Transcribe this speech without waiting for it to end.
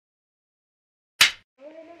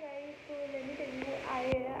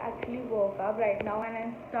literally woke up right now and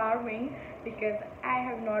I'm starving because I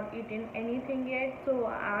have not eaten anything yet. So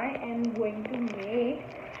I am going to make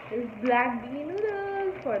this black bean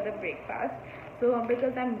noodles for the breakfast. So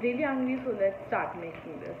because I'm really hungry, so let's start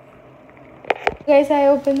making this. Guys, I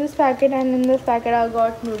opened this packet and in this packet I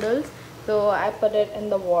got noodles. So I put it in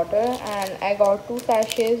the water and I got 2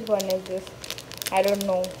 sachets. One is this, I don't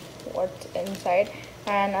know what's inside,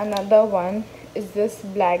 and another one is this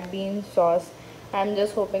black bean sauce. I'm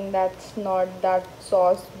just hoping that's not that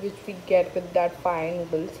sauce which we get with that fire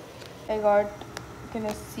noodles. I got, you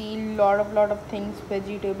can see lot of things,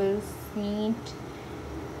 vegetables, meat.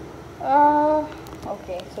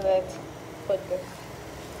 Okay, so let's put this.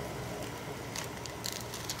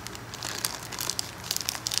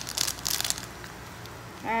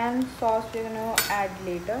 And sauce we're gonna add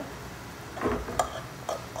later.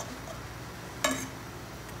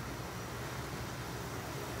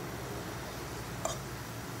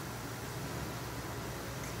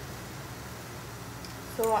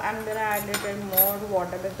 So I'm gonna add a little more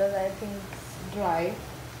water because I think it's dry.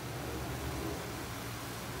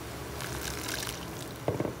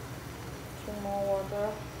 Some more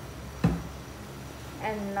water.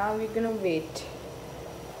 And now we're gonna wait.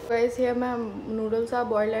 Guys, here my noodles are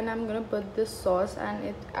boiled and I'm gonna put this sauce, and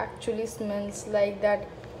it actually smells like that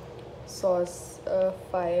sauce,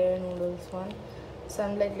 fire noodles one. So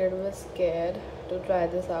I'm like a little bit scared to try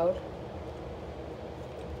this out.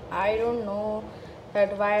 I don't know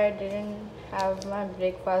that why I didn't have my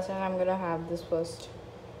breakfast and I'm gonna have this first.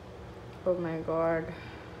 Oh my god,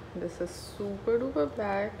 this is super duper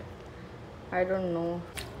black. I don't know.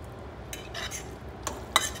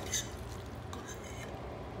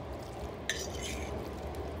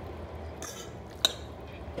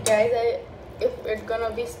 Guys, if it's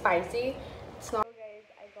gonna be spicy, it's not. So guys,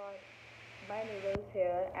 I got my noodles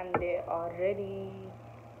here and they are ready.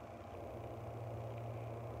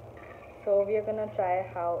 So we are gonna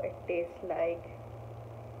try how it tastes like.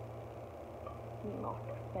 Not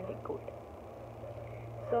very good.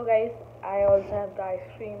 So guys, I also have the ice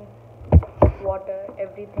cream, water,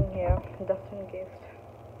 everything here just in case.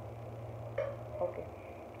 Okay,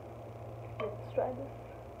 let's try this.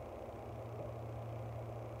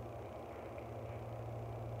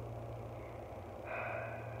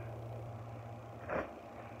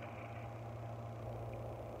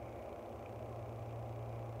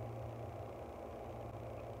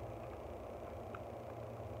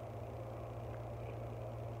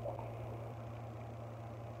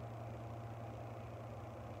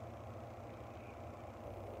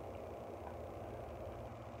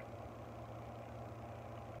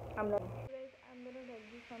 I'm gonna tell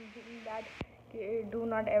you something that do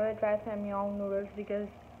not ever try samyang noodles because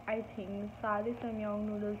I think सारे samyang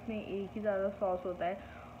noodles में एक ही ज़्यादा sauce होता है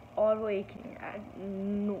और वो एक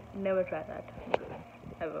ही no, never try that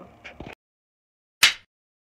ever.